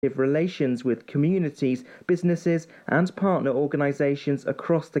relations with communities, businesses and partner organisations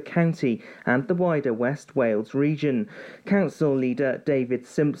across the county and the wider West Wales region. Council leader David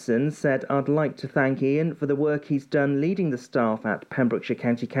Simpson said, "I'd like to thank Ian for the work he's done leading the staff at Pembrokeshire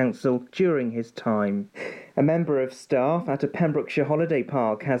County Council during his time." A member of staff at a Pembrokeshire holiday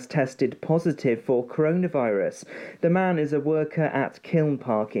park has tested positive for coronavirus. The man is a worker at Kiln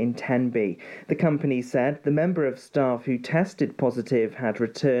Park in Tenby. The company said the member of staff who tested positive had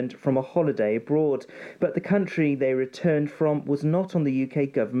returned from a holiday abroad, but the country they returned from was not on the UK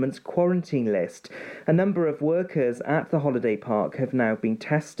government's quarantine list. A number of workers at the holiday park have now been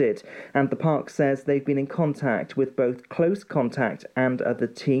tested, and the park says they've been in contact with both close contact and other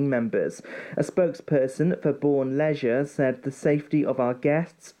team members. A spokesperson for Bourne Leisure said the safety of our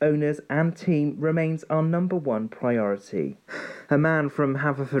guests, owners and team remains our number one priority. A man from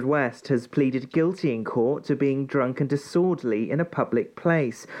Haverfordwest has pleaded guilty in court to being drunk and disorderly in a public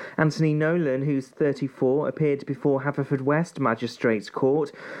place. Anthony Nolan, who's 34, appeared before Haverfordwest Magistrates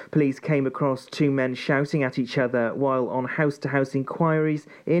Court. Police came across two men shouting at each other while on house-to-house inquiries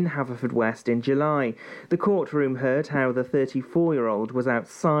in Haverfordwest in July. The courtroom heard how the 34-year-old was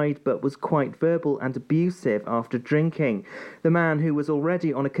outside but was quite verbal and abusive after drinking. The man, who was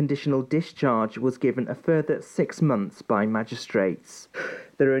already on a conditional discharge, was given a further 6 months by magistrates.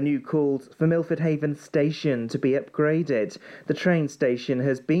 There are new calls for Milford Haven Station to be upgraded. The train station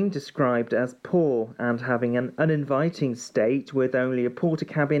has been described as poor and having an uninviting state, with only a porter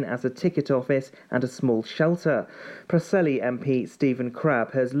cabin as a ticket office and a small shelter. Preseli MP Stephen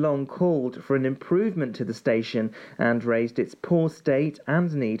Crabb has long called for an improvement to the station and raised its poor state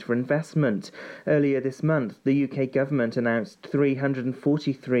and need for investment. Earlier this month, the UK government announced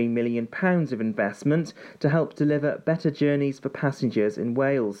 £343 million of investment to help deliver better journeys for passengers in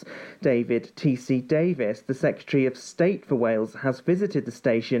Wales. David T.C. Davis, the Secretary of State for Wales, has visited the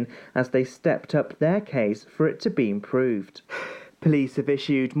station as they stepped up their case for it to be improved. Police have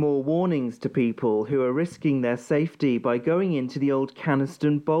issued more warnings to people who are risking their safety by going into the old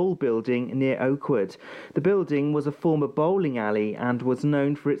Caniston Bowl building near Oakwood. The building was a former bowling alley and was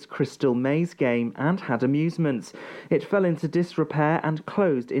known for its Crystal Maze game and had amusements. It fell into disrepair and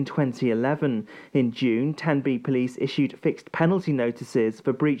closed in 2011. In June, Tenby Police issued fixed penalty notices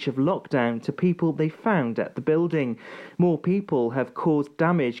for breach of lockdown to people they found at the building. More people have caused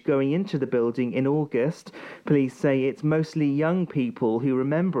damage going into the building in August. Police say it's mostly young people who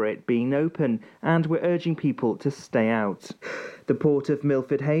remember it being open, and we're urging people to stay out. The Port of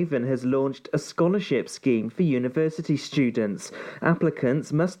Milford Haven has launched a scholarship scheme for university students.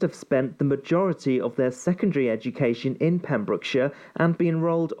 Applicants must have spent the majority of their secondary education in Pembrokeshire and be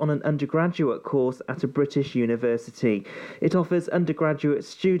enrolled on an undergraduate course at a British university. It offers undergraduate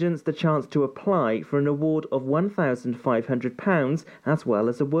students the chance to apply for an award of £1,500 as well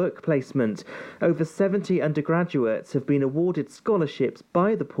as a work placement. Over 70 undergraduates have been awarded scholarships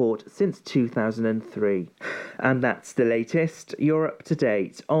by the port since 2003. And that's the latest. You're up to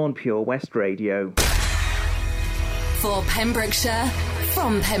date on Pure West Radio. For Pembrokeshire,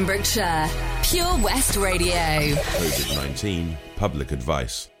 from Pembrokeshire, Pure West Radio. COVID-19 public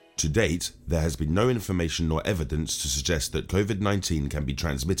advice. To date, there has been no information nor evidence to suggest that COVID-19 can be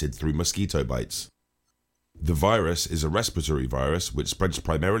transmitted through mosquito bites. The virus is a respiratory virus which spreads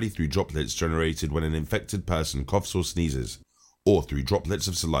primarily through droplets generated when an infected person coughs or sneezes, or through droplets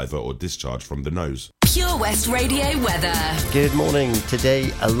of saliva or discharge from the nose. Pure West Radio weather. Good morning.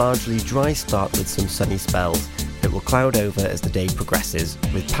 Today, a largely dry start with some sunny spells. It will cloud over as the day progresses,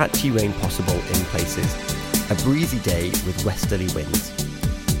 with patchy rain possible in places. A breezy day with westerly winds.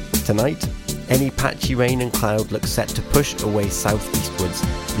 Tonight, any patchy rain and cloud looks set to push away southeastwards,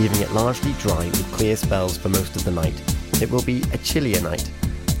 leaving it largely dry with clear spells for most of the night. It will be a chillier night.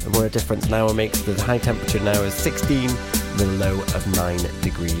 And where a difference an hour makes, the high temperature now is 16, with a low of 9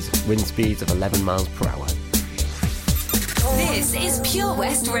 degrees. Wind speeds of 11 miles per hour. This is Pure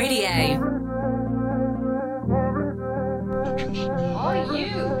West Radio. Oh,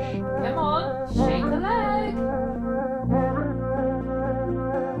 you! Come on, shake the leg.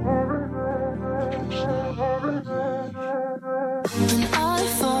 When I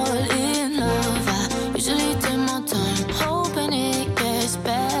fall in love, I usually take my time, hoping it gets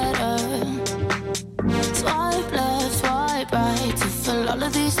better. Swipe left, swipe right, to fill all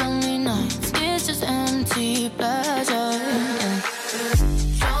of these lonely nights. It's just empty pleasure.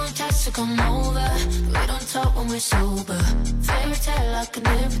 Don't text to come over, we don't talk when we're sober. Fairy tale I could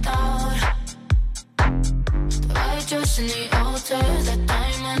live without. The white dress in the altar, that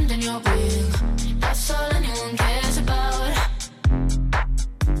diamond in your ring, that's all anyone cares about.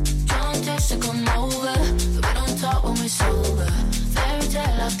 Don't text to come over, we don't talk when we're sober. Fairy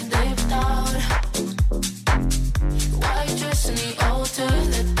tale like a day without. White dress in the altar,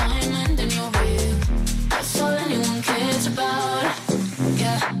 the diamond in your ring. That's all anyone cares about.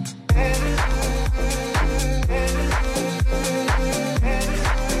 Yeah.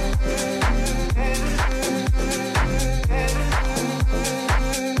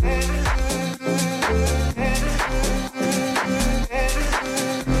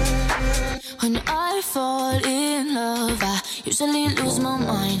 When I fall in love, I usually lose my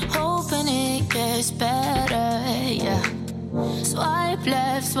mind, hoping it gets better, yeah. Swipe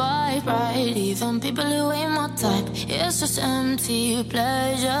left, swipe right, even people who ain't my type, it's just empty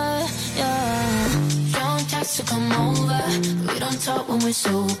pleasure, yeah. Don't text to come over, we don't talk when we're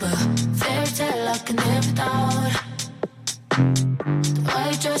sober. Fairy tale I can live without. The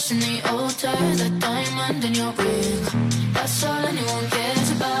white dress in the altar, the diamond in your ring. That's all anyone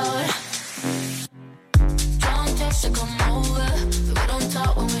cares about. Don't text to come over, we don't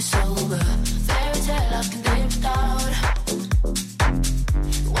talk when we're sober. Fairy tale I can live without.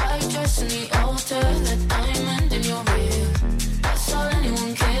 White dress in the altar, the diamond in your ring. That's all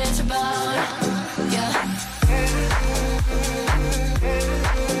anyone cares about. Yeah.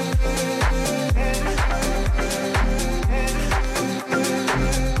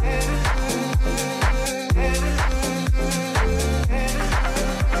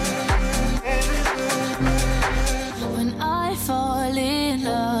 When I fall in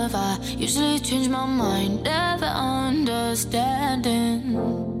love, I usually change my mind, never understanding.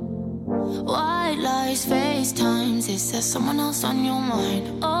 White lies, FaceTimes, is there someone else on your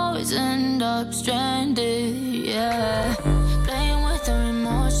mind? Always end up stranded, yeah. Playing with our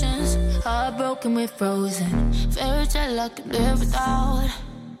emotions, heartbroken, we're frozen. Fairy tale I could live without,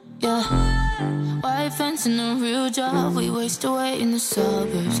 yeah. White fence and a real job, we waste away in the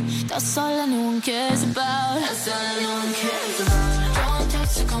suburbs. That's all anyone cares about. That's all anyone cares about. Don't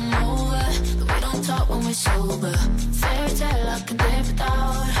text to come over, but we don't talk when we're sober. Fairy tale I could live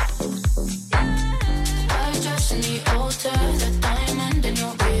without. White dress in the altar, the diamond in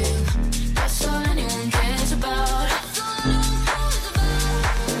your ring. That's all anyone cares about. And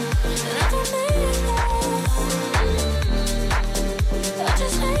I don't need love, I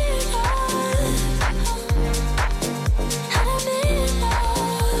just need love. I don't need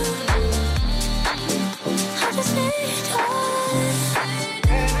love, I just need love.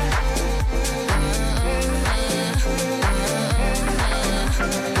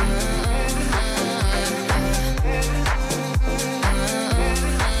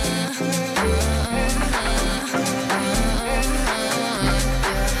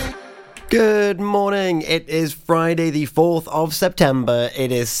 Good morning. It is Friday the 4th of September.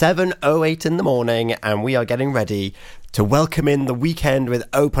 It is 7:08 in the morning and we are getting ready to welcome in the weekend with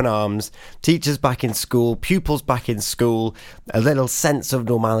open arms. Teachers back in school, pupils back in school, a little sense of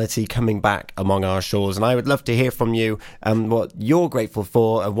normality coming back among our shores. And I would love to hear from you what you're grateful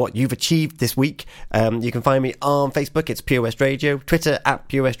for and what you've achieved this week. You can find me on Facebook, it's Pure West Radio, Twitter at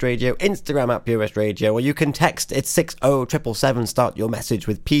Pure West Radio, Instagram at Pure West Radio, or you can text, it's 60777, start your message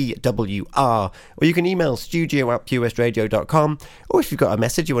with PWR, or you can email studio@purewestradio.com, or if you've got a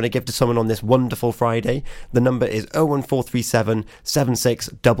message you want to give to someone on this wonderful Friday, the number is 01437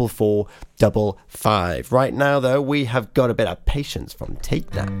 764455. Right now, though, we have got a bit of Patience from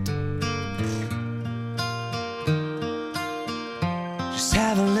Take That. Just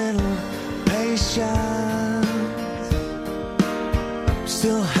have a little patience.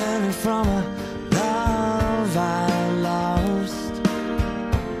 Still hanging from a love I lost.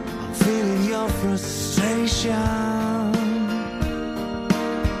 I'm feeling your frustration,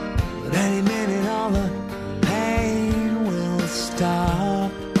 but any minute all the pain will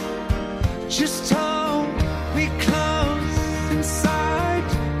stop. Just hold me close inside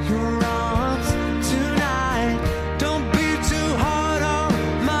your arms tonight. Don't be too hard on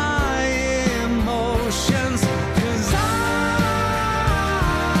my emotions, 'cause I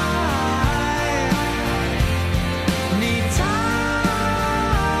need time.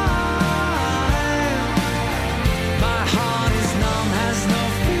 My heart is numb, has no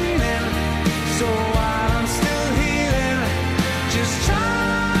feeling, so while I'm still healing, just try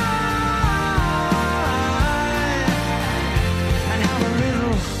and have a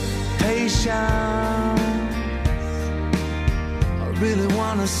little patience. I really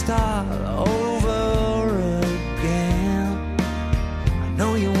wanna start over again. I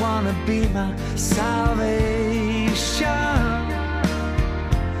know you wanna be my salvation,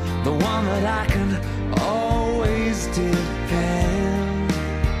 the one that I can always depend.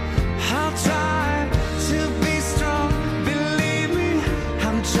 I'll try to be strong, believe me,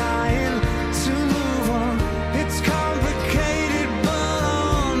 I'm trying to move on. It's complicated,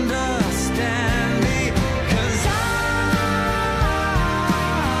 but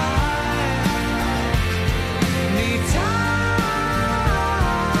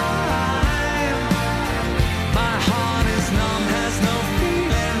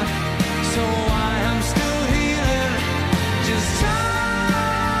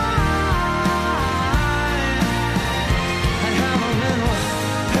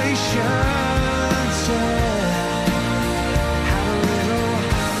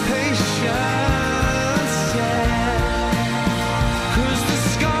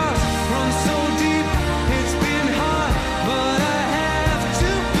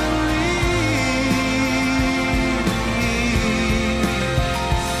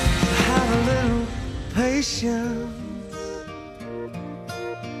patience.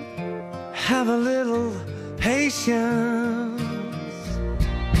 Have a little patience.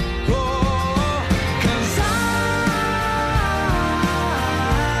 Oh, 'cause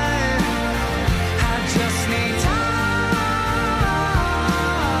I just need time.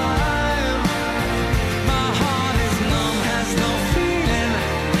 My heart is numb, has no feeling,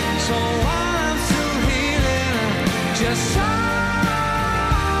 so I'm still healing. Just try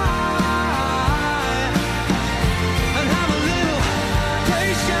and have a little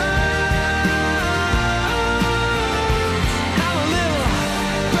patience. Have a little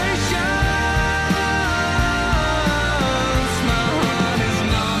patience. My heart is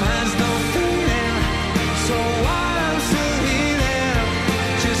numb, has no feeling, so I'm still healing.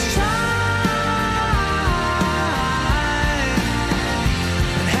 Just try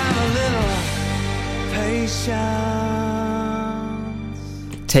and have a little patience.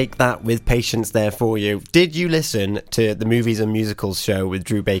 Take that with patience there for you. Did you listen to the Movies and Musicals show with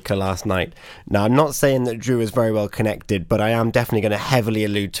Drew Baker last night? Now, I'm not saying that Drew is very well connected, but I am definitely going to heavily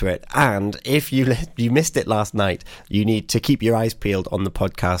allude to it. And if you missed it last night, you need to keep your eyes peeled on the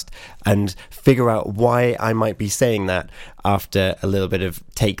podcast and figure out why I might be saying that after a little bit of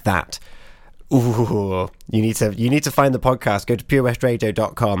Take That. Ooh, you need to find the podcast. Go to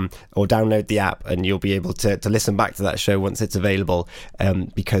purewestradio.com or download the app, and you'll be able to listen back to that show once it's available.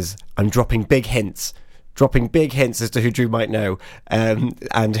 Because I'm dropping big hints as to who Drew might know,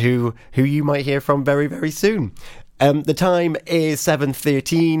 and who you might hear from very, very soon. The time is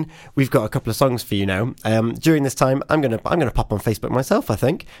 7:13. We've got a couple of songs for you now. During this time, I'm gonna pop on Facebook myself, I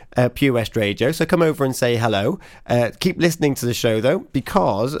think, Pure West Radio. So come over and say hello. Keep listening to the show though,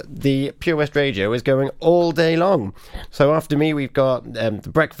 because the Pure West Radio is going all day long. So after me, we've got the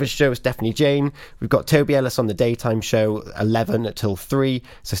breakfast show with Stephanie Jane. We've got Toby Ellis on the daytime show, 11 till 3.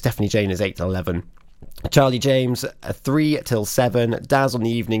 So Stephanie Jane is 8 till 11. Charlie James, 3 till 7. Daz on the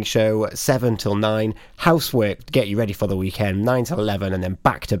evening show, 7 till 9. Housework to get you ready for the weekend, 9 till 11. And then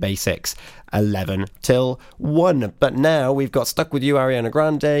back to basics, 11 till 1. But now we've got Stuck With You, Ariana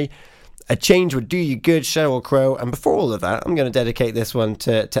Grande. A Change Would Do You Good, Sheryl Crow. And before all of that, I'm going to dedicate this one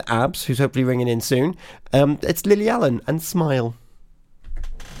to Abs, who's hopefully ringing in soon. It's Lily Allen and Smile.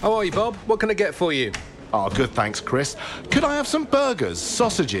 How are you, Bob? What can I get for you? Oh, good, thanks, Chris. Could I have some burgers,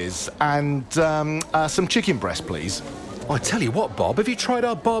 sausages, and some chicken breast, please? I tell you what, Bob, have you tried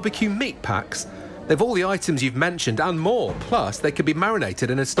our barbecue meat packs? They've all the items you've mentioned and more. Plus, they can be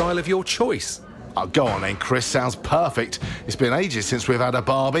marinated in a style of your choice. Oh, go on then, Chris. Sounds perfect. It's been ages since we've had a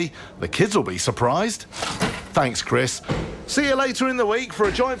barbie. The kids will be surprised. Thanks, Chris. See you later in the week for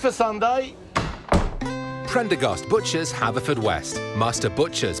a joint for Sunday. Prendergast Butchers, Haverfordwest. Master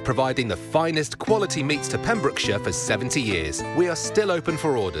Butchers, providing the finest quality meats to Pembrokeshire for 70 years. We are still open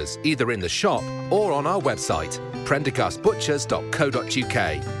for orders, either in the shop or on our website,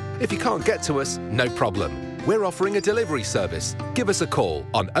 prendergastbutchers.co.uk. If you can't get to us, no problem. We're offering a delivery service. Give us a call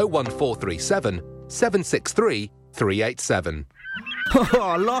on 01437 763 387.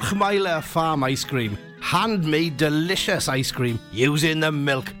 Oh, Lochmeyler Farm Ice Cream. Handmade delicious ice cream using the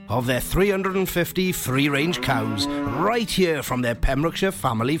milk of their 350 free-range cows right here from their Pembrokeshire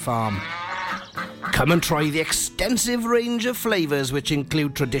family farm. Come and try the extensive range of flavours which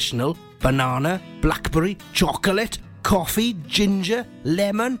include traditional, banana, blackberry, chocolate, coffee, ginger,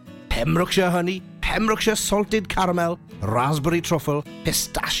 lemon, Pembrokeshire honey, Pembrokeshire salted caramel, raspberry truffle,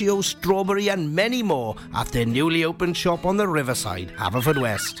 pistachio, strawberry and many more at their newly opened shop on the Riverside,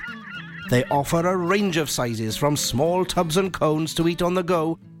 Haverfordwest. They offer a range of sizes from small tubs and cones to eat on the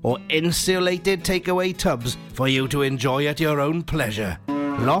go or insulated takeaway tubs for you to enjoy at your own pleasure.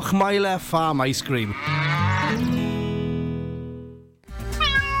 Lochmeyler Farm Ice Cream.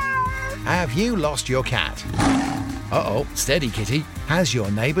 Have you lost your cat? Uh-oh, steady kitty. Has your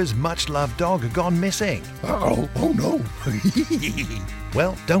neighbour's much-loved dog gone missing? Uh-oh, oh no.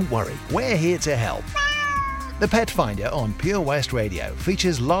 Well, don't worry, we're here to help. The Pet Finder on Pure West Radio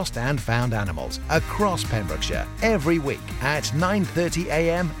features lost and found animals across Pembrokeshire every week at 9:30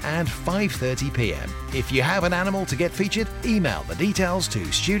 a.m. and 5:30 p.m. If you have an animal to get featured, email the details to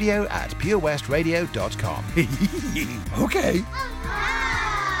studio@purewestradio.com. Okay.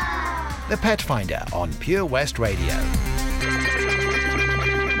 The Pet Finder on Pure West Radio.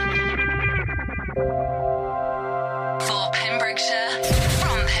 For Pembrokeshire,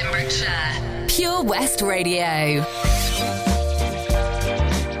 from Pembrokeshire, Pure West Radio.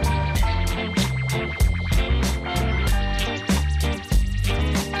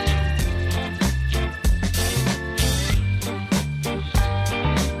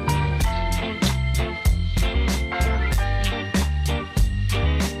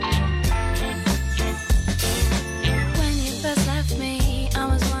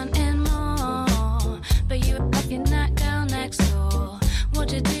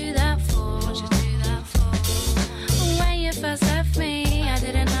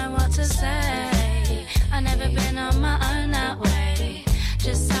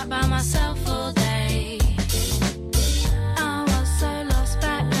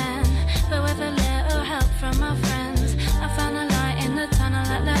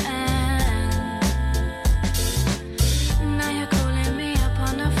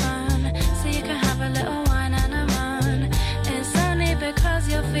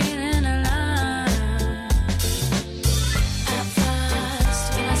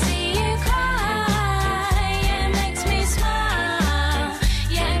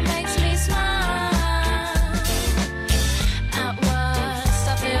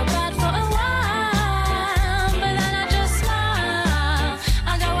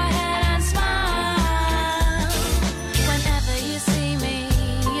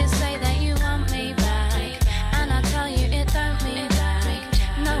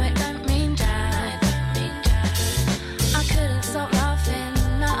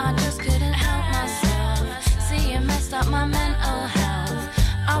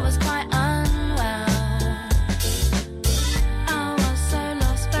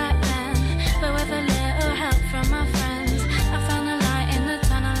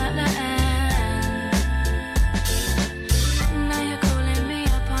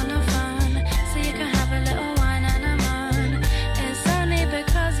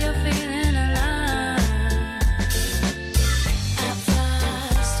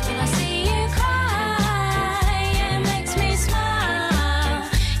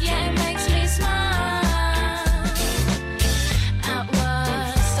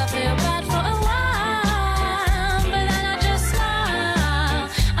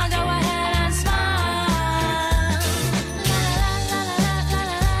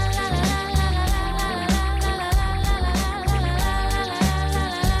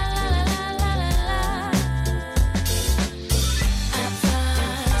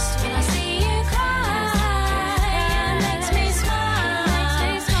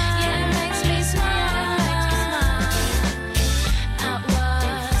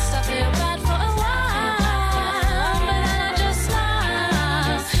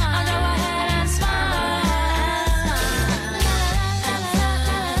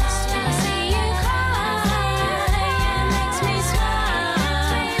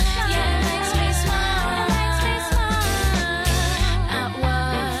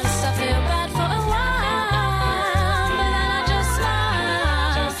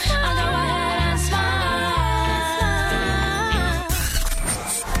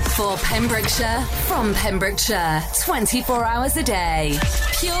 Pembrokeshire, from Pembrokeshire, 24 hours a day.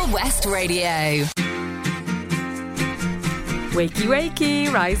 Pure West Radio. Wakey,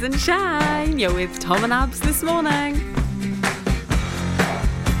 wakey, rise and shine. You're with Tom and Abs this morning.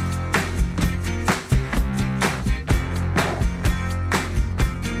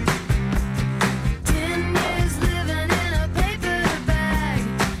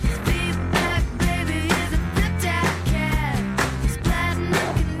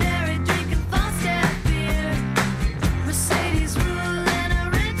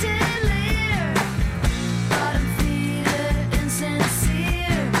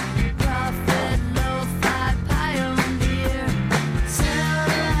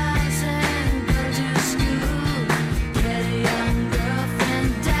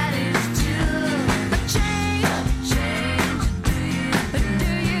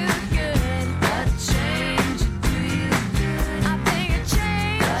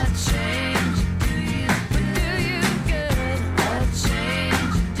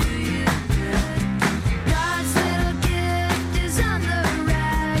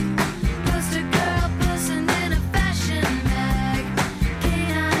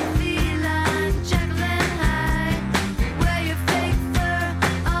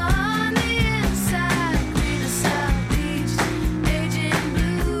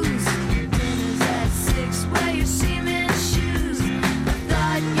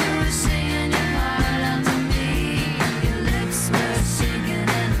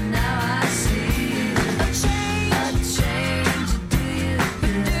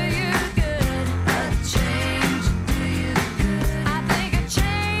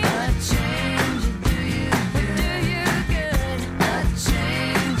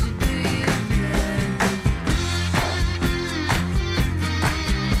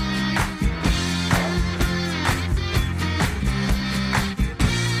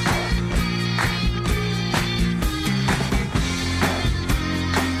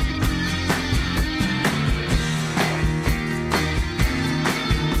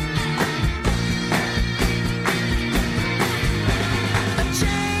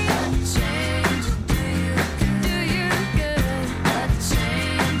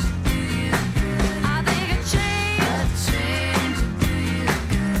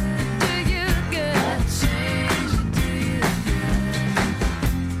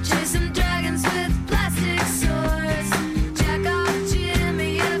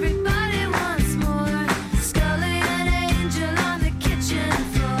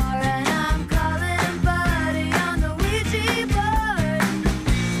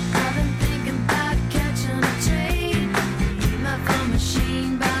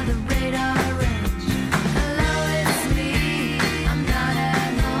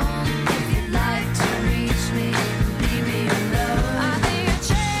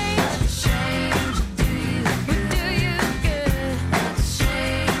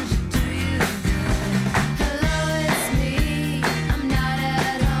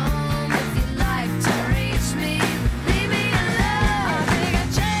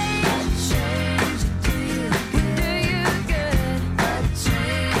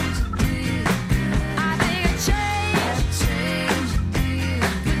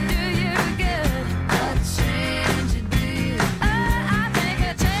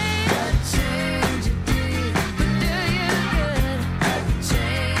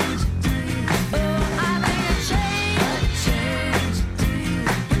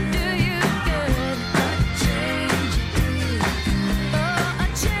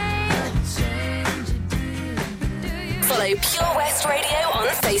 Pure West Radio on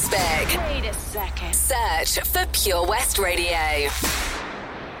Facebook. Wait a second. Search for Pure West Radio.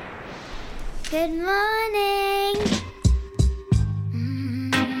 Good morning.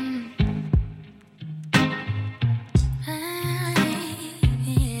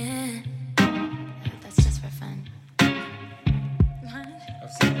 That's just for fun.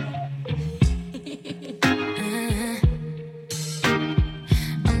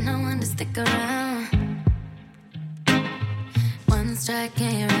 I'm not one to stick around. One strike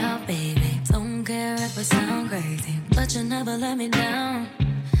and you're out, baby. Don't care if I sound crazy, but you never let me down.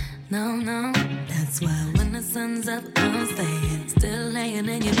 No, no, that's why when the sun's up, I'm staying. Still laying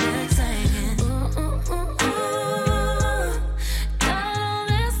in your bed saying, ooh, ooh, ooh, ooh. Got all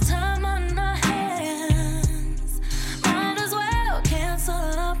this time on our hands. Might as well cancel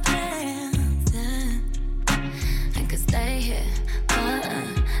our plans, yeah. I could stay here for a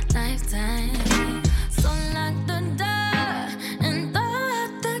lifetime. So lock the door and throw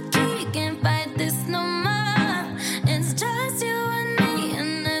out the key. Can't fight this no more. It's just you and me,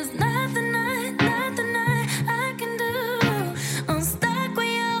 and there's nothing I can do. I'm stuck with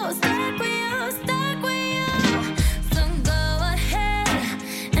you, stuck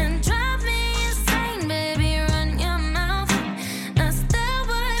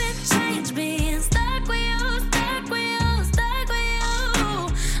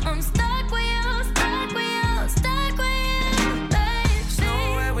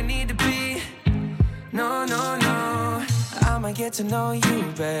wanna get to know you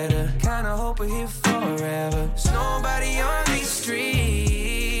better. Kinda hope we're here forever. There's nobody on these streets.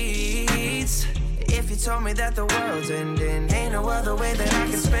 If you told me that the world's ending, ain't no other way that I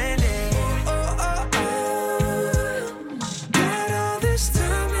can spend it. Oh, oh, oh. Got all this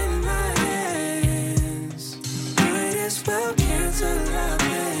time in my hands. Might as well cancel our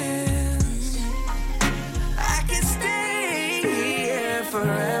plans. I can stay here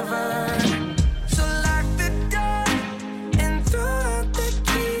forever. So lock the door and throw out the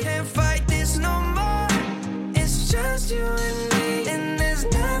key. Can't fight this no more. It's just you and me, and there's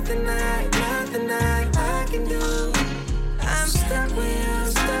nothing I can do. I'm stuck with you,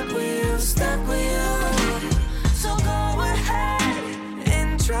 stuck with you, stuck with you. So go ahead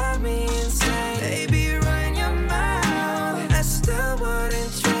and drive me insane. Baby, run your mouth. I still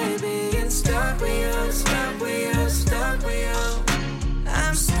wouldn't trade being stuck with you, stuck with you, stuck with you.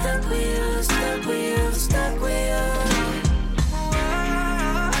 I'm stuck with you, stuck with you, stuck with you.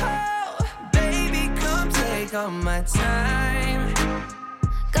 Whoa, baby, come take all my time.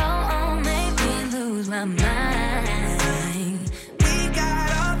 Go on, make me lose my mind. We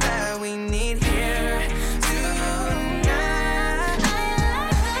got all that we need here tonight.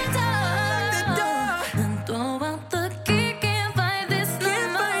 Lock the door And throw out the key, can't fight this no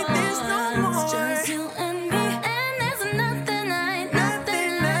more. It's just you and me, and there's nothing I'd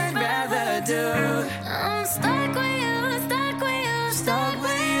rather do. I'm stuck with you, stuck with you, stuck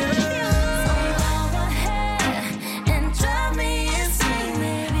with you. So go ahead and drive me insane,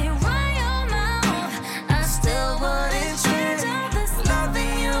 baby, run your mouth. I still wouldn't change all this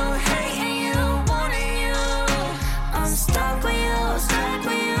loving you, hating you, wanting you. I'm stuck with you, stuck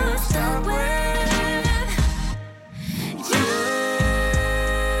with you, stuck with you.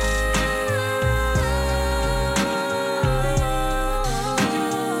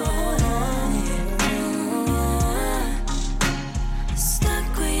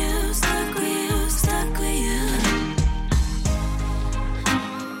 Stuck with you, stuck with you, stuck with you.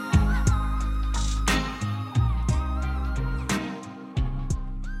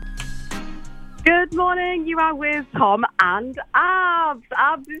 Good morning, you are with Tom and Abs.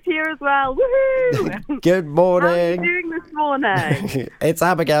 Abs is here as well. Woohoo! Good How are you morning. doing this morning? It's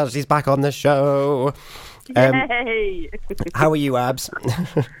Abigail. She's back on the show. Yay! How are you, Abs?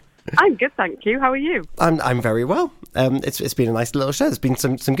 I'm good, thank you. How are you? I'm very well. It's been a nice little show. There's been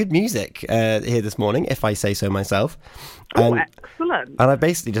some good music here this morning, if I say so myself. Oh, excellent. And I've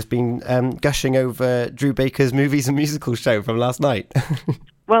basically just been gushing over Drew Baker's movies and musical show from last night.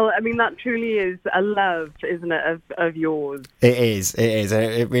 Well, I mean, that truly is a love, isn't it, of yours? It is.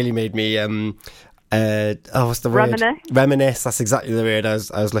 It really made me what's the word? Reminisce. That's exactly the word I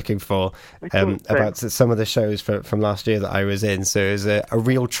was looking for. About some of the shows from last year that I was in. So it was a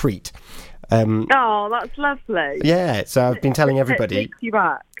real treat. Oh, that's lovely. Yeah. So I've been telling everybody. It takes you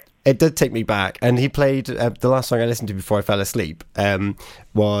back. It did take me back, and he played the last song I listened to before I fell asleep.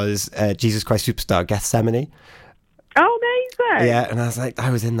 Was Jesus Christ Superstar, Gethsemane. Oh, amazing. Yeah, and I was like, I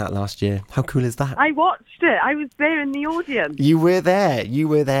was in that last year. How cool is that? I watched it. I was there in the audience. You were there.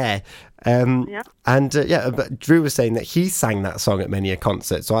 Yeah. And but Drew was saying that he sang that song at many a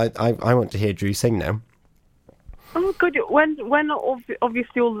concert, so I want to hear Drew sing now. Oh, good. When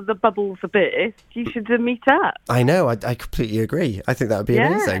obviously all of the bubbles are burst, you should meet up. I know. I completely agree. I think that would be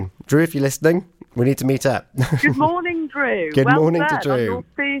amazing. Drew, if you're listening, we need to meet up. Good morning, Drew. Good morning to done Drew. On your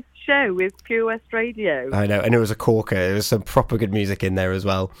first show with Pure West Radio. I know, and it was a corker. There was some proper good music in there as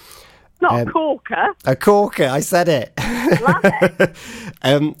well. Not a corker. A corker, I said it. Love it.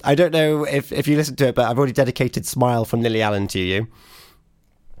 I don't know if you listened to it, but I've already dedicated Smile from Lily Allen to you.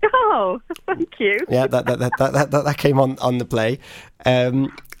 Oh, thank you. Yeah, that came on the play.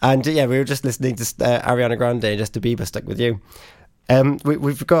 And yeah, we were just listening to Ariana Grande and Justin Bieber Stuck With You.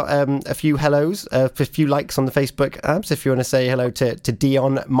 We've got a few hellos, a few likes on the Facebook apps. If you want to say hello to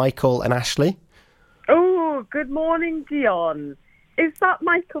Dion, Michael and Ashley. Oh, good morning, Dion. Is that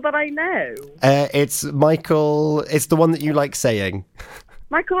Michael that I know? It's Michael. It's the one that you like saying.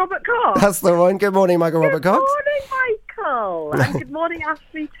 Michael Robert Cox. That's the one. Good morning, Michael Robert Cox. Good morning, Michael. And good morning,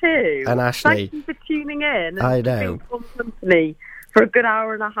 Ashley, too. And Ashley. Thank you for tuning in. And I know. being on company for a good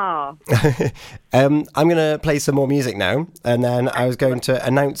hour and a half. I'm going to play some more music now, and then I was going to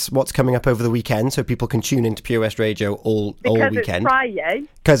announce what's coming up over the weekend so people can tune into Pure West Radio all weekend. Because it's Friday.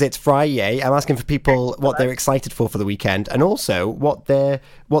 Because it's Friday. I'm asking for people what they're excited for the weekend, and also what they're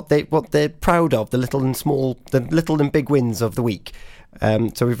proud of, the little and big wins of the week.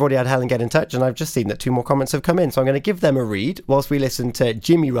 So we've already had Helen get in touch, and I've just seen that 2 more comments have come in, so I'm going to give them a read whilst we listen to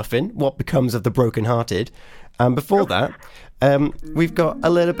Jimmy Ruffin, What Becomes of the Broken Hearted, And before that, we've got a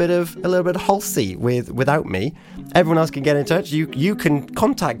little bit of Halsey without me. Everyone else can get in touch. You can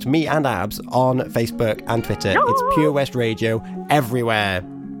contact me and Abs on Facebook and Twitter. No. It's Pure West Radio everywhere.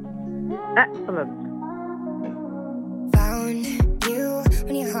 Excellent. Found you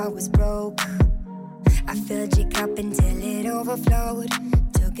when your heart was broke. I filled your cup until it overflowed.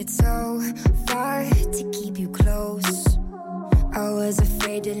 Took it so far to keep you close. I was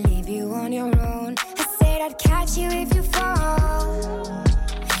afraid to leave you on your own. I said I'd catch you if you fall.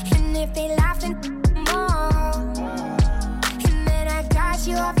 And if they laughed and more. And then I got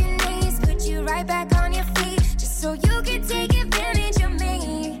you off your knees, put you right back on your feet, just so you could take advantage of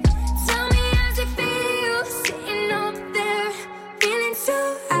me. Tell me how's it feel, sitting up there, feeling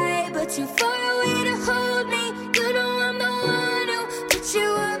so high, but too far away to hold me. You know I'm the one who put you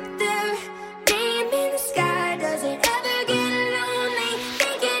up there. Name in the sky, does it ever get lonely?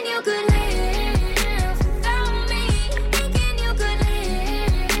 Thinking you could live without me. Thinking you could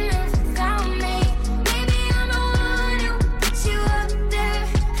live without me. Maybe I'm the one who put you up there.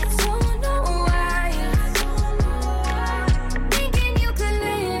 I don't know why. Thinking you could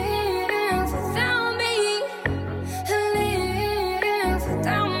live without me. Live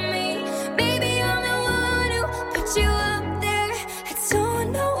without me. Maybe I'm the one who put you up there. I don't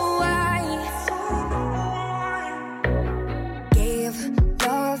know why. Gave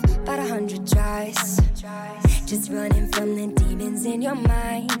love about 100 tries, just running from the demons in your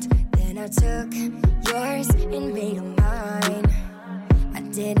mind. Then I took yours and made them mine. I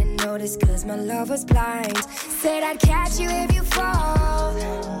didn't notice cause my love was blind. Said I'd catch you if you fall.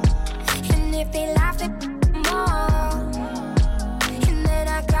 And if they laughed at more. And then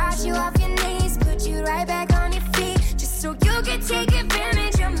I got you off your knees, put you right back on your feet, just so you could take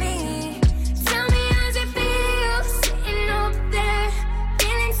advantage of me. Tell me how's it feel, sitting up there,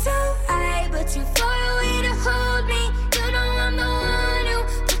 feeling so high, but too far away to hold me. You know I'm the one who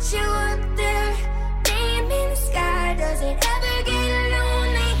put you up there. Name in the sky, does it ever get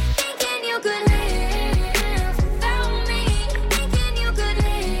lonely? Thinking you could live without me. Thinking you could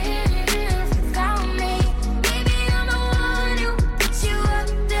live without me. Maybe I'm the one who put you up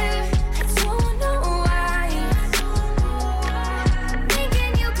there. I don't know why.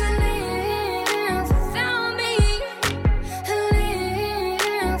 Thinking you could live without me.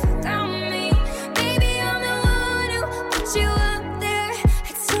 Live without me. Maybe I'm the one who put you up there.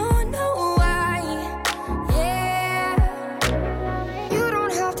 I don't know why. Yeah. You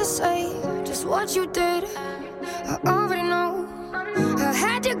don't have to say just what you did. I already know. I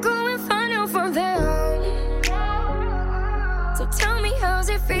had to go and find out from them. So tell me how's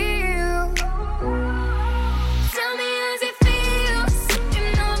it feel? Tell me how's it feel,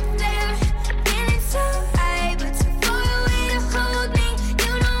 sitting up there, feeling so high, but too far away to hold me.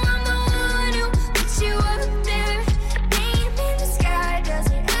 You know I'm the one who put you up there. Name in the sky, does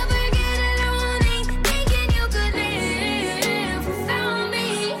it ever get lonely? Thinking you could live without me.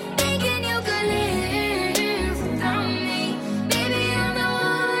 Thinking you could live without me. Maybe I'm the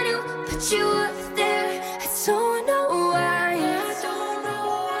one who put you up there. I don't know why. I don't know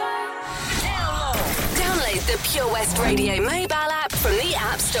why. Download the Pure West Radio mobile app from the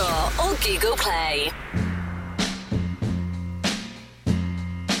App Store or Google Play.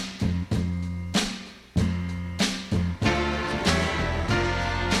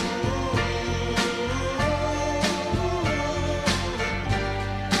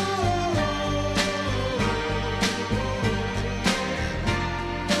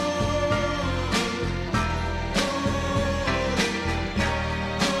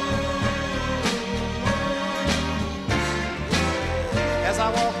 As I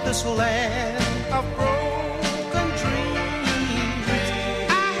walk this land of broken dreams,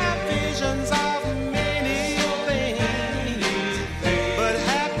 I have visions of many things, but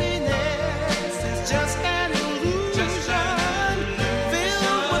happiness is just an illusion,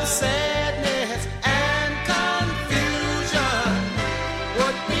 filled with sadness and confusion.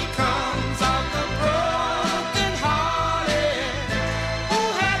 What becomes of the broken hearted who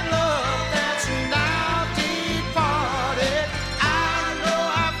had love that's now departed? I know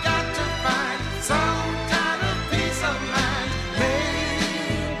I've got to find some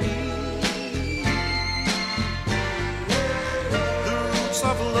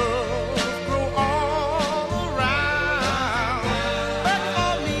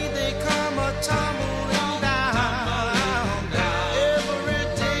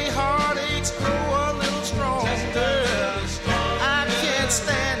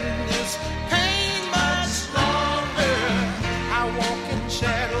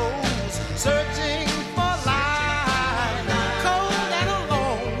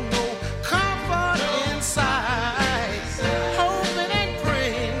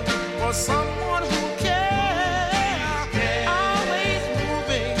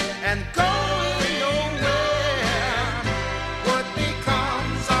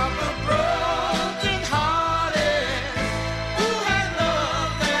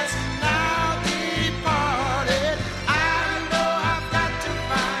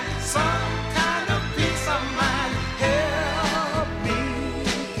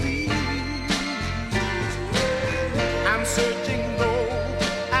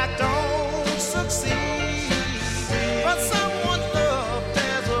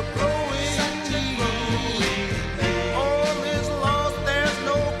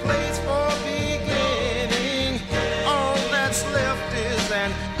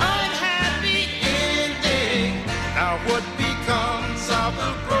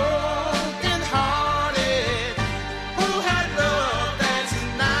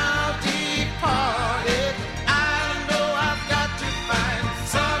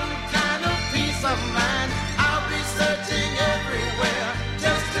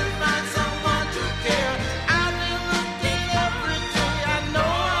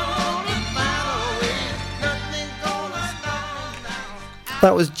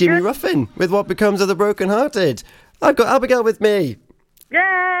That was Jimmy Ruffin with What Becomes of the Broken Hearted. I've got Abigail with me.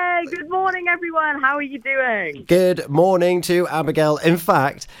 Yay! Good morning, everyone. How are you doing? Good morning to Abigail. In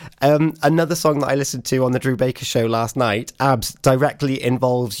fact, another song that I listened to on the Drew Baker Show last night, Abs, directly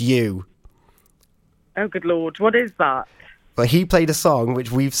involves you. Oh, good Lord. What is that? Well, he played a song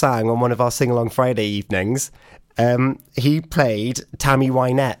which we've sang on one of our Sing-Along Friday evenings. He played Tammy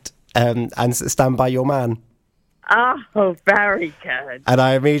Wynette and Stand By Your Man. Oh, very good. And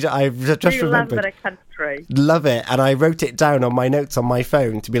I've just remembered. Love it, a country. Love it. And I wrote it down on my notes on my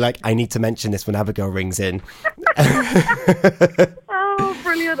phone to be like, I need to mention this when Abigail rings in. Oh,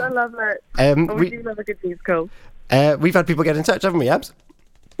 brilliant. I love it. We do love a good musical. We've had people get in touch, haven't we, Abs?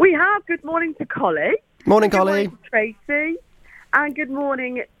 We have. Good morning to Collie. Morning, Good Collie. morning to Tracy. And good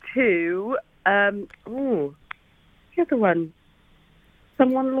morning to, the other one.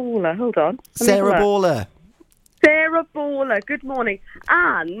 Someone Lawler. Hold on. Sarah Baller. Sarah Baller, good morning.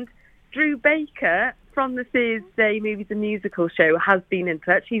 And Drew Baker from the Thursday Movies and Musical Show has been in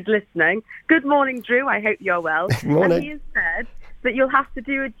touch. He's listening. Good morning, Drew. I hope you're well. Morning. And he has said that you'll have to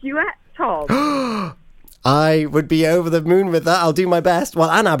do a duet, Tom. I would be over the moon with that. I'll do my best.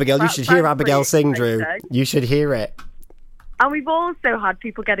 Well, and Abigail, you should hear Abigail sing, Drew. You should hear it. And we've also had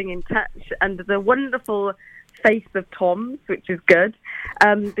people getting in touch under the wonderful face of Tom's, which is good,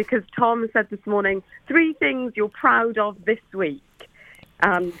 because Tom said this morning, 3 things you're proud of this week.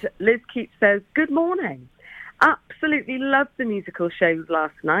 And Liz Keats says, good morning. Absolutely loved the musical shows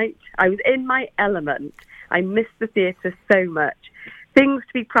last night. I was in my element. I missed the theatre so much. Things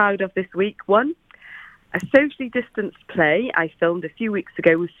to be proud of this week. 1, a socially distanced play I filmed a few weeks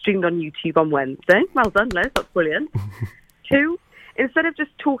ago was streamed on YouTube on Wednesday. Well done, Liz. That's brilliant. 2, instead of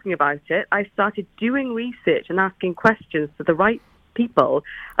just talking about it, I started doing research and asking questions to the right people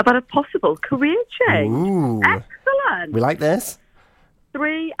about a possible career change. Ooh. Excellent. We like this.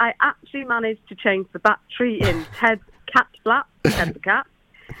 3, I actually managed to change the battery in Ted's cat flap, Ted the cat.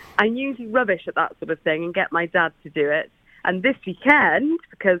 I'm usually rubbish at that sort of thing and get my dad to do it. And this weekend,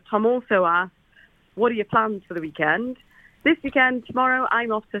 because Tom also asked, what are your plans for the weekend? This weekend, tomorrow,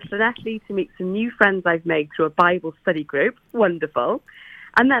 I'm off to Llanelli to meet some new friends I've made through a Bible study group. Wonderful.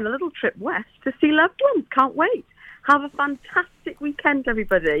 And then a little trip west to see loved ones. Can't wait. Have a fantastic weekend,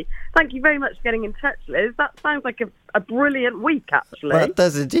 everybody. Thank you very much for getting in touch, Liz. That sounds like a brilliant week, actually. That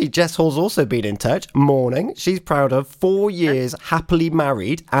does indeed. Jess Hall's also been in touch. Morning. She's proud of 4 years happily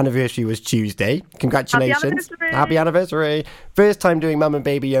married. Anniversary was Tuesday. Congratulations. Happy anniversary. First time doing mum and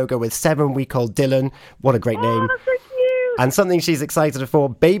baby yoga with 7-week-old Dylan. What a great name. That's so cute. And something she's excited for,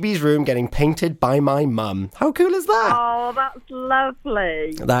 baby's room getting painted by my mum. How cool is that? Oh, that's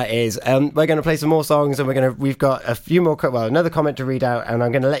lovely. That is. We're going to play some more songs, and we've got a few more, another comment to read out, and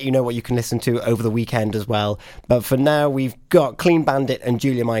I'm going to let you know what you can listen to over the weekend as well. But for now, we've got Clean Bandit and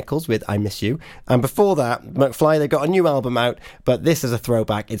Julia Michaels with I Miss You. And before that, McFly, they got a new album out, but this is a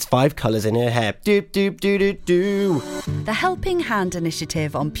throwback. It's 5 Colours in Her Hair. Doop, doop, doo, doo, doo. The Helping Hand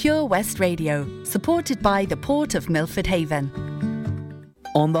Initiative on Pure West Radio, supported by the Port of Milford Haven.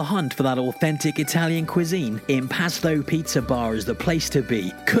 On the hunt for that authentic Italian cuisine, Impasto Pizza Bar is the place to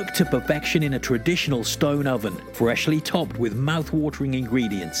be. Cooked to perfection in a traditional stone oven, freshly topped with mouth-watering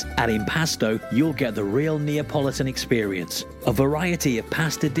ingredients. At Impasto, you'll get the real Neapolitan experience. A variety of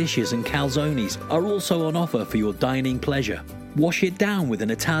pasta dishes and calzones are also on offer for your dining pleasure. Wash it down with an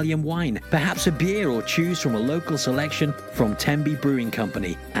Italian wine, perhaps a beer, or choose from a local selection from Tembi Brewing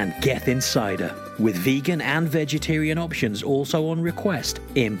Company and Geth Cider. With vegan and vegetarian options also on request,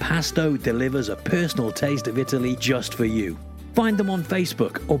 Impasto delivers a personal taste of Italy just for you. Find them on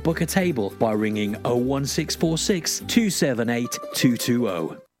Facebook or book a table by ringing 01646 278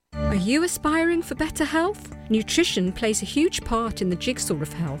 220. Are you aspiring for better health? Nutrition plays a huge part in the jigsaw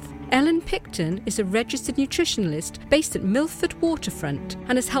of health. Ellen Picton is a registered nutritionalist based at Milford Waterfront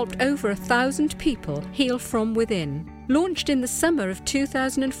and has helped over 1,000 people heal from within. Launched in the summer of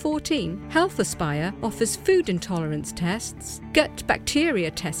 2014, Health Aspire offers food intolerance tests, gut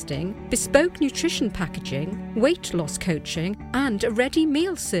bacteria testing, bespoke nutrition packaging, weight loss coaching, and a ready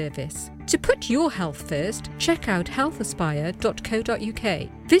meal service. To put your health first, check out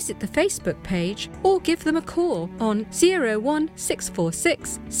healthaspire.co.uk. Visit the Facebook page or give them a call on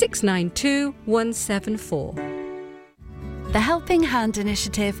 01646 692 174. The Helping Hand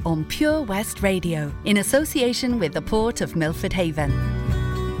Initiative on Pure West Radio, in association with the Port of Milford Haven.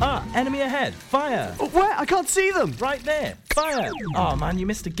 Ah, enemy ahead. Fire. Oh, where? I can't see them. Right there. Fire. Oh, man, you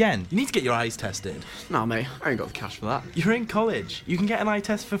missed again. You need to get your eyes tested. Nah, mate, I ain't got the cash for that. You're in college. You can get an eye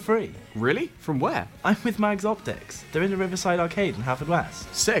test for free. Really? From where? I'm with Mags Optics. They're in the Riverside Arcade in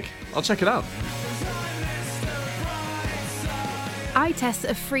Haverfordwest. Sick. I'll check it out. Eye tests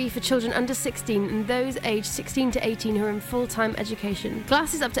are free for children under 16 and those aged 16 to 18 who are in full-time education.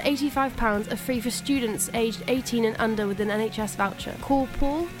 Glasses up to £85 are free for students aged 18 and under with an NHS voucher. Call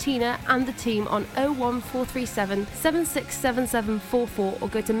Paul, Tina and the team on 01437 767744 or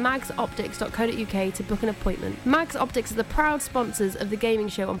go to magsoptics.co.uk to book an appointment. Mags Optics are the proud sponsors of the gaming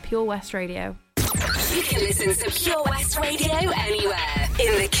show on Pure West Radio. You can listen to Pure West Radio anywhere.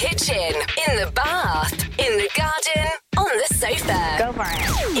 In the kitchen, in the bath, in the garden, on the sofa. Go for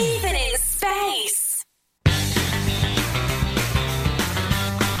it. Even in space.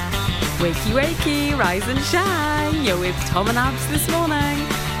 Wakey, wakey, rise and shine. You're with Tom and Abs this morning.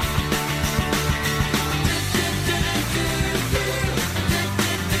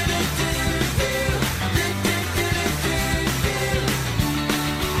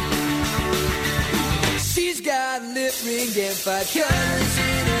 She's got a lip ring and 5 colors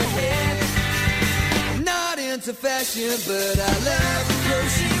in her hair. I'm not into fashion, but I love the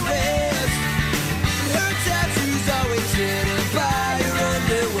clothes she wears. Her tattoos always hidden by her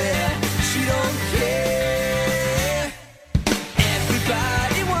underwear. She don't care.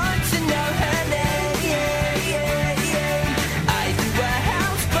 Everybody wants to know her name. I threw a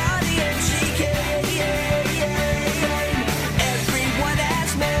house party and she came. Everyone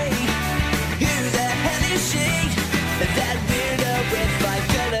asks me, who the hell is she? That weirdo with 5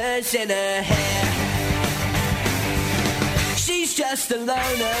 colors in her hair. She's just a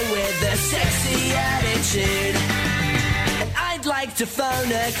loner with a sexy attitude. And I'd like to phone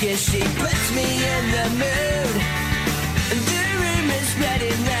her cause she puts me in the mood. And the rumor's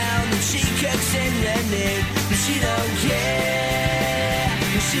spreading now that she cooks in the nude. But she don't care.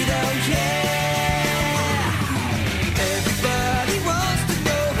 She don't care. Everybody wants to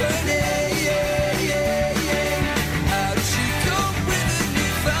know her name. How does she cope with a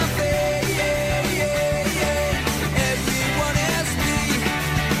newfound fame? Everyone asks me,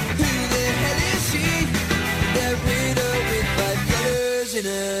 who the hell is she? That widow with 5 colors in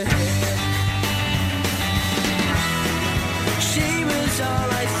her hair. She was all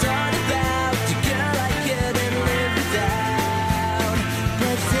I thought about, the girl I couldn't live without.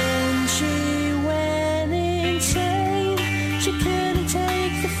 But then she went insane. She couldn't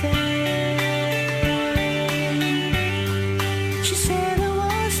take the fame. She said I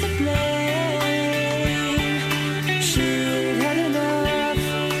was to blame. She'd had enough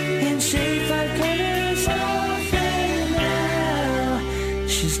and she 5 colors off, and now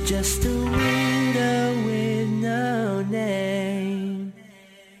she's just a widow with no name.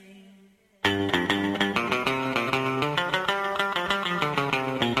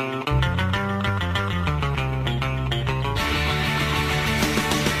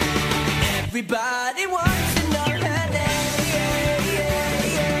 Everybody wants to know her name.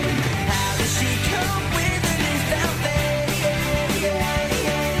 How does she cope with a newfound fame?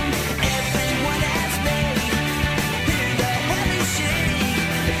 Everyone asks me, who the hell is she?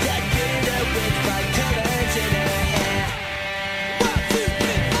 That widow with 5 colors in her hair. 1, 2,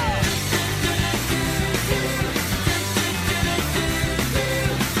 3, 4.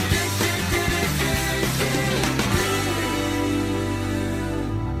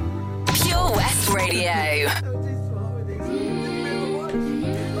 Pure West Radio.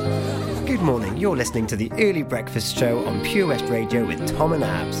 Good morning, you're listening to the Early Breakfast Show on Pure West Radio with Tom and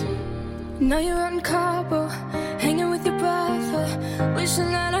Abs. Now you're out in Cabo, hanging with your brother,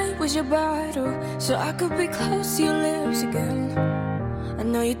 wishing that I was your bridal, so I could be close to your lips again. I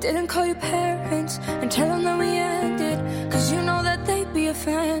know you didn't call your parents and tell them that we ended, cause you know that they'd be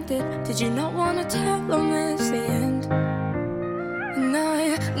offended. Did you not want to tell them it's the end? And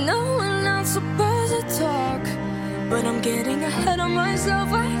I know we're not supposed to talk, but I'm getting ahead of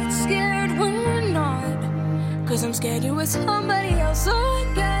myself. I get scared when we're not, cause I'm scared you're with somebody else, so I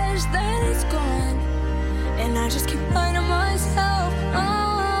guess that it's gone. And I just keep lying to myself.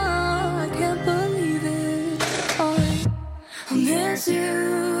 Oh, I can't believe it. Oh, I miss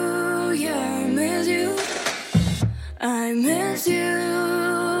you, yeah, I miss you. I miss you,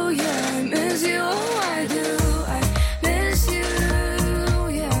 yeah, I miss you. Oh, I do. I miss you,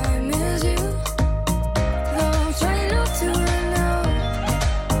 yeah, I miss you. Though I'm trying not to right now.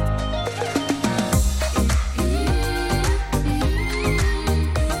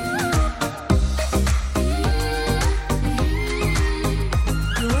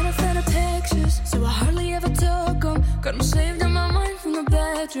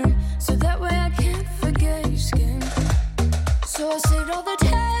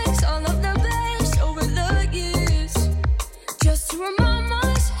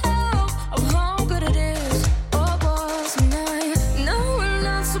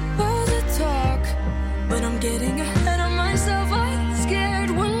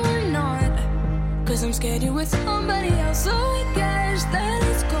 scared you're with somebody else, so I guess that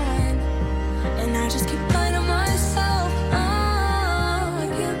it's gone. And I just keep lying to myself. Oh, I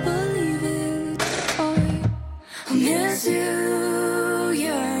can't believe it. Oh, I miss you,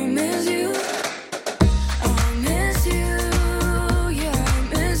 yeah, I miss you. Oh, I miss you, yeah, I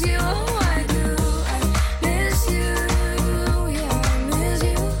miss you. Oh, I do. I miss you, yeah, I miss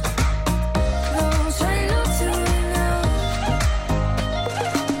you. Though I'm trying not to right now.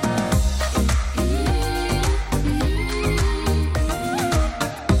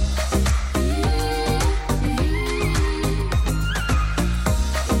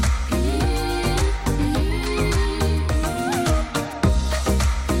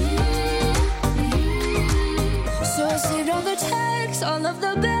 So I saved all the texts, all of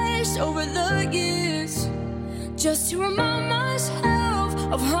the best over the years, just to remind myself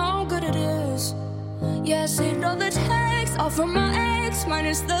of how good it is. Yeah, I saved all the texts, all from my ex,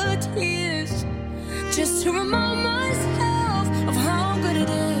 minus the tears, just to remind myself of how good it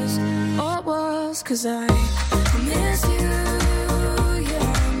is. Oh, it was, 'cause I miss you, yeah,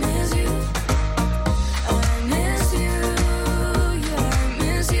 I miss you. I miss you, yeah, I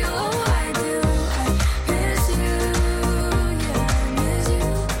miss you. Oh, I do. I miss you, yeah, I miss you.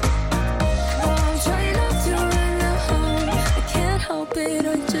 Oh, I'm trying not to run out. I can't help it, I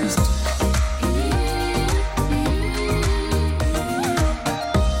just.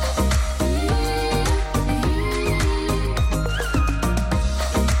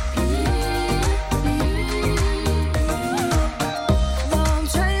 I'm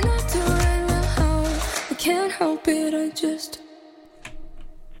trying not to run out. I can't help it, I just.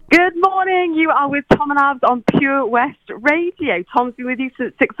 Good morning. You are with Tom and Abz on Pure West Radio. Tom's been with you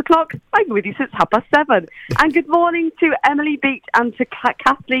since 6 o'clock. I've been with you since 7:30. And good morning to Emily Beach and to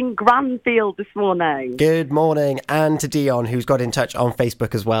Kathleen Granfield this morning. Good morning, and to Dion, who's got in touch on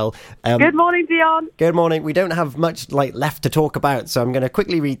Facebook as well. Good morning, Dion. Good morning. We don't have much left to talk about, so I'm going to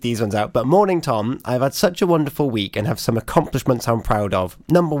quickly read these ones out. But morning, Tom. I've had such a wonderful week and have some accomplishments I'm proud of.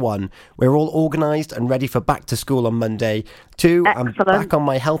 Number 1, we're all organised and ready for back to school on Monday. 2, Excellent. I'm back on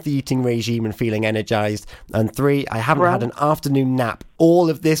my healthy eating regime and feeling energised. And 3, I haven't had an afternoon nap all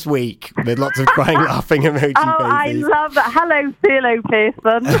of this week, with lots of crying, laughing emoji I faces. love that. Hello, Philo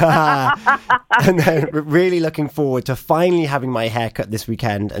Pearson. And then really looking forward to finally having my haircut this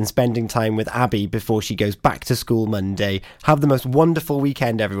weekend and spending time with Abby before she goes back to school Monday. Have the most wonderful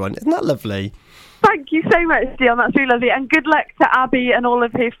weekend, everyone. Isn't that lovely? Thank you so much, Dion. That's really lovely. And good luck to Abby and all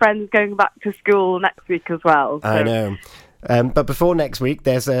of her friends going back to school next week as well. So. I know. But before next week,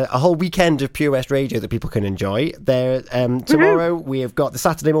 there's a whole weekend of Pure West Radio that people can enjoy. Tomorrow, we have got the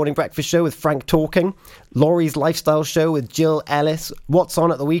Saturday Morning Breakfast Show with Frank Talking, Laurie's Lifestyle Show with Jill Ellis, What's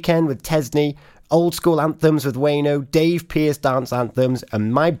On at the Weekend with Tesney, Old School Anthems with Wayno, Dave Pierce Dance Anthems,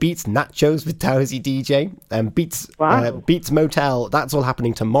 and My Beats Nachos with Towsy DJ, and Beats Motel. That's all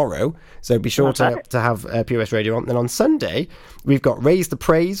happening tomorrow, so be sure to have Pure West Radio on. Then on Sunday, we've got Raise the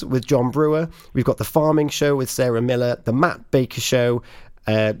Praise with John Brewer, we've got The Farming Show with Sarah Miller, The Matt Baker Show,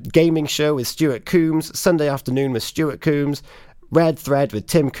 Gaming Show with Stuart Coombs, Sunday Afternoon with Stuart Coombs, Red Thread with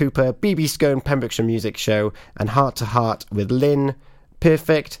Tim Cooper, BB Scone Pembrokeshire Music Show, and Heart to Heart with Lynn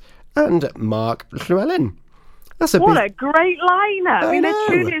Perfect and Mark Llewellyn. What a great lineup. I mean, there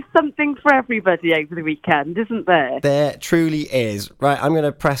truly is something for everybody over the weekend, isn't there? There truly is. Right, I'm going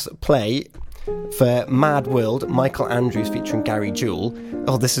to press play for Mad World, Michael Andrews featuring Gary Jewell.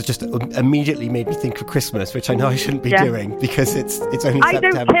 Oh, this has just immediately made me think of Christmas, which I know I shouldn't be doing because it's only September. I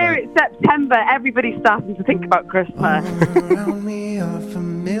don't care, it's September. Everybody's starting to think about Christmas. Around me are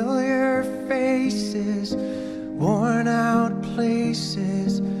familiar faces, worn out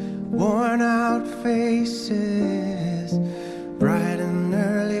places, worn out faces, bright and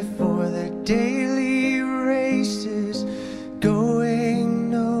early for their daily races, going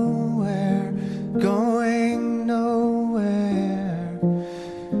nowhere, going nowhere.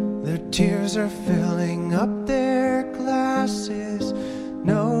 Their tears are filling up their glasses,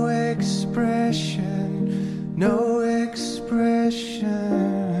 no expression, no expression.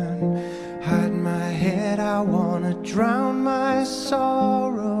 Hide my head, I wanna drown my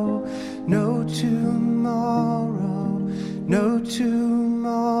sorrow. No tomorrow, no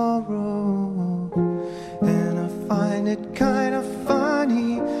tomorrow. And I find it kind of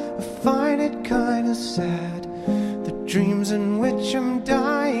funny, I find it kind of sad. The dreams in which I'm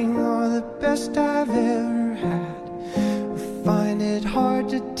dying are the best I've ever had. I find it hard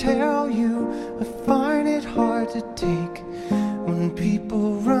to tell you, I find it hard to take. When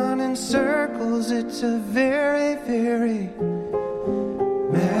people run in circles, it's a very, very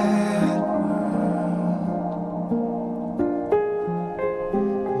mad world.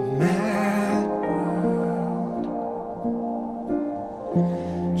 Mad world.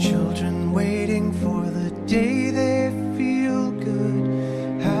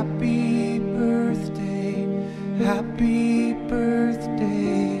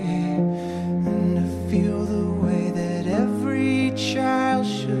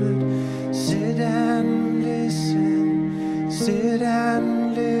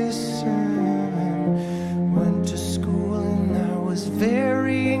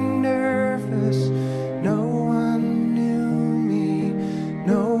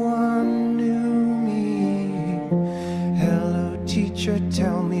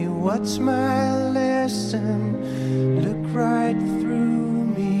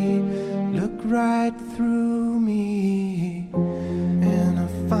 right through me. And I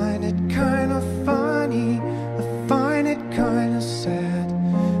find it kind of funny, I find it kind of sad.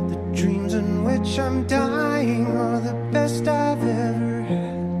 The dreams in which I'm dying are the best I've ever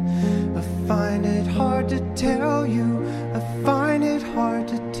had. I find it hard to tell you, I find it hard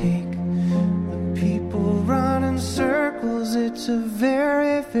to take. The people run in circles, it's a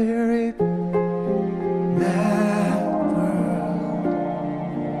very, very mad world.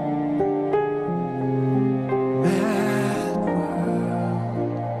 Mad world.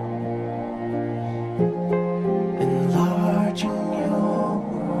 Enlarging your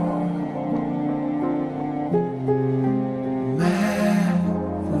world. Mad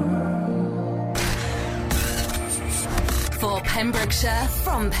world. For Pembrokeshire,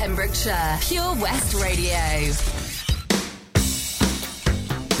 from Pembrokeshire, Pure West Radio.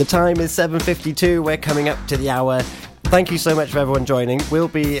 The time is 7:52. We're coming up to the hour. Thank you so much for everyone joining. We'll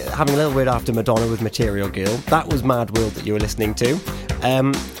be having a little word after Madonna with Material Girl. That was Mad World that you were listening to.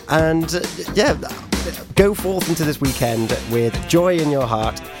 Go forth into this weekend with joy in your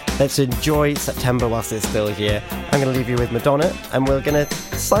heart. Let's enjoy September whilst it's still here. I'm going to leave you with Madonna, and we're going to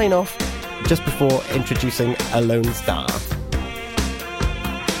sign off just before introducing a lone star.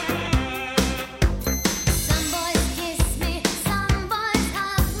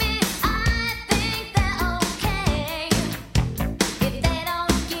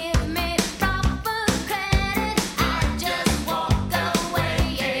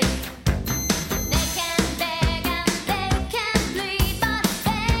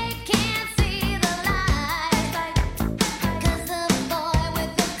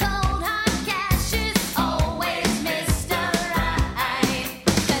 Always Mr.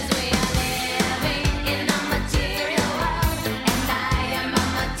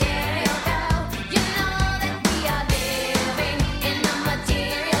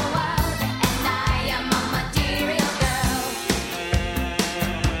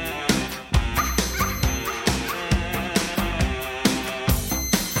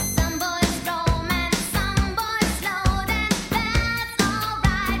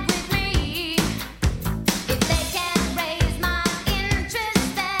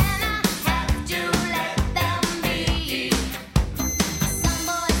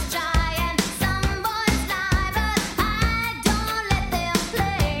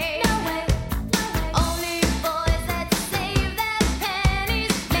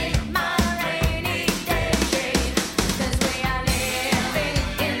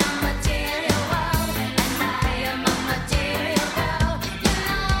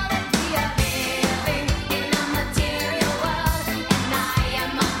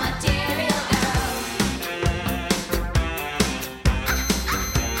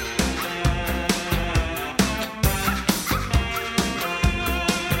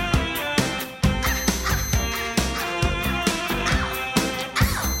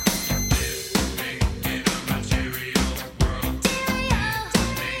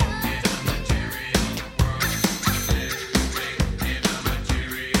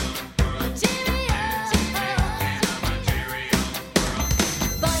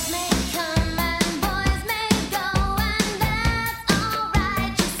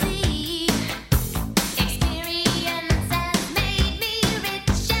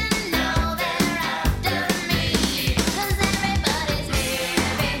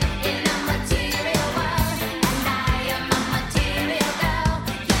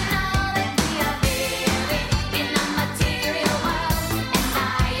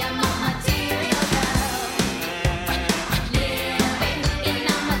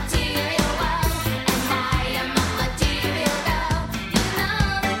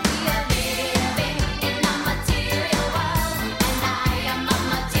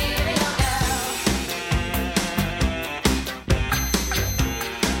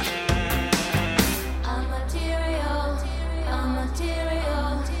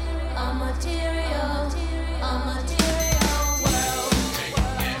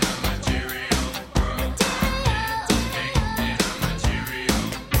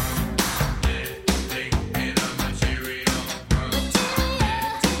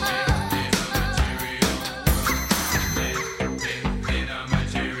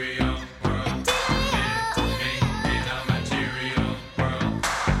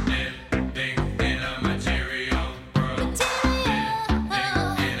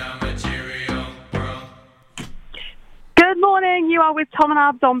 with Tom and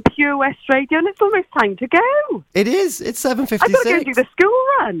Abz on Pure West Radio, and it's almost time to go. It is. It's 7:56. I've got to go do the school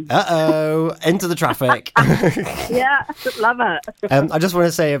run. Uh-oh. Into the traffic. Yeah, love it. I just want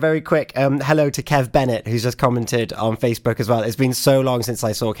to say a very quick hello to Kev Bennett, who's just commented on Facebook as well. It's been so long since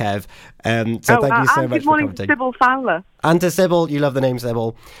I saw Kev. So thank you so much good for morning commenting. to Sybil Fowler. And to Sybil, you love the name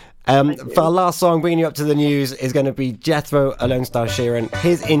Sybil. For our last song, bringing you up to the news, is going to be Jethro Alone Star Sheeran.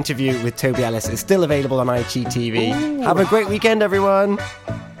 His interview with Toby Ellis is still available on IGTV. Ooh. Have a great weekend, everyone.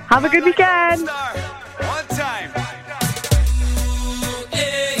 Have a good weekend. One time.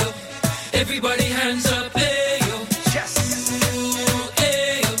 Hey, yo. Everybody hands up. Hey, yo. Yes.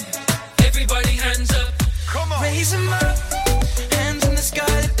 Hey, yo. Everybody hands up. Come on. Raise 'em up, hands in the sky,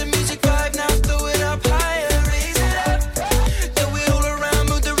 let the music vibe now, throw it up higher, raise it up. Throw it all around,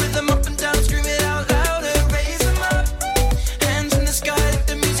 move the rhythm up and down, scream it out louder. Raise 'em up, hands in the sky, let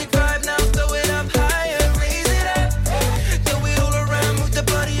the music vibe now, throw it up higher, raise it up. Throw it all around, move the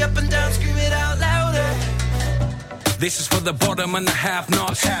body up and down, scream it out louder. This is for the bottom and the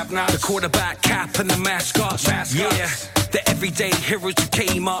have-nots. The quarterback cap and the mascots. Yeah, the everyday heroes who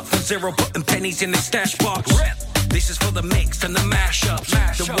came up from zero, putting pennies in their stash box. This is for the mixed and the mashups.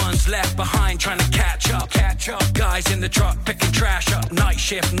 The ones left behind trying to catch up. Guys in the truck picking trash up. Night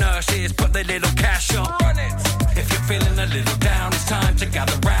shift nurses put their little cash up. If you're feeling a little down, it's time to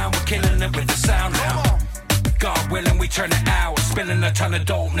gather round. We're killing it with the sound now. God willing, we turn it out. Spilling a ton of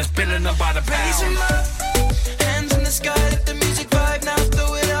dopeness, billing them by the Raise 'em pound. up, hands in the sky, let the music vibe now,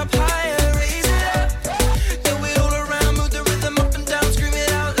 throw it up higher, raise it up. Throw it all around, move the rhythm up and down, scream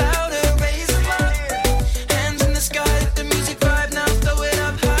it out louder. Raise 'em up, hands in the sky, let the music vibe now, throw it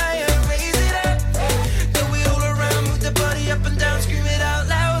up higher, raise it up. Throw it all around, move the body up and down, scream it out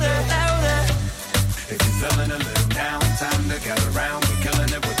louder, louder. If you're feeling a little down, time to gather round. We're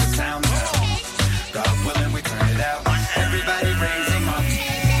killing it with the sound now. God willing, we turn it out. Everybody raise 'em up,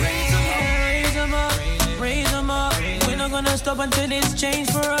 raise 'em up. Raise 'em up, raise 'em up. We're not gonna stop until it's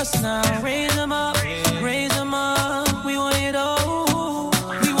changed for us now. Raise 'em up, raise 'em up. We want it all.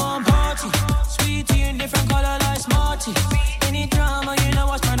 We want party, sweetie in different color like Smarty. Any drama, you know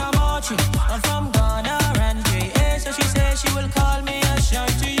what's trying to march you. I'm from Ghana and JA, so she says she will call me a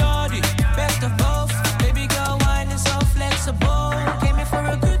shanty yardy. Best of both, baby girl, wine is so flexible. Came here for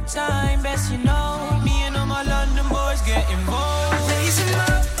a good time, best you know. Me and all my London boys get involved. Raise 'em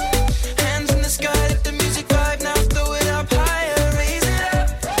up, hands in the sky, let the music vibe now, throw it up higher, raise it up.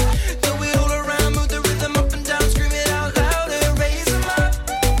 Throw it all around, move the rhythm up and down, scream it out louder. Raise 'em up,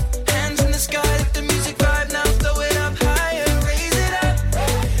 hands in the sky, let the music vibe now, throw it up higher, raise it up.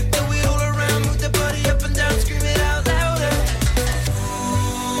 Throw it all around, move the body up and down, scream it out louder.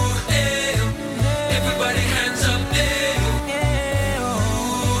 Hey, yo. Everybody hands up. Hey, yo.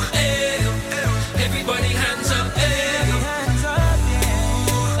 Hey, yo. Everybody hands up. Hey, yo.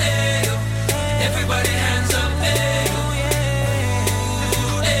 Hey, yo. Everybody hands up. Hey, yo.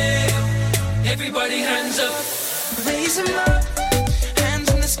 Hey, yo. Everybody hands up. Raise 'em up, hands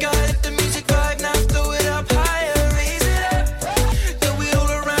in the sky, let the music vibe now, throw it up higher, raise it up. Throw it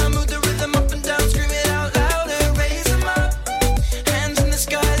all around, move the rhythm up and down, scream it out louder. Raise 'em up, hands in the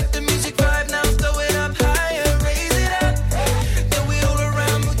sky, let the music vibe now, throw it up higher, raise it up. Throw it all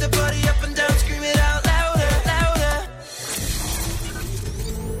around, move the body up and down, scream it out louder, louder.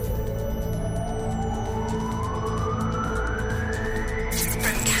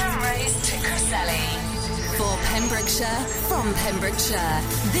 From Camrose to Cresselly. For Pembrokeshire, from Pembrokeshire,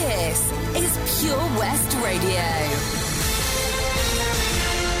 this is Pure West Radio.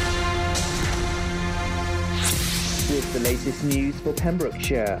 With the latest news for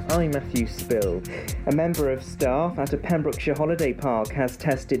Pembrokeshire, I'm Matthew Spill. A member of staff at a Pembrokeshire holiday park has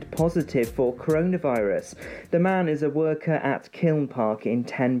tested positive for coronavirus. The man is a worker at Kiln Park in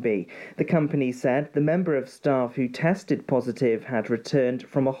Tenby. The company said the member of staff who tested positive had returned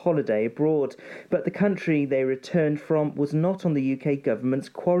from a holiday abroad, but the country they returned from was not on the UK government's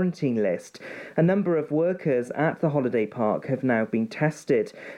quarantine list. A number of workers at the holiday park have now been tested.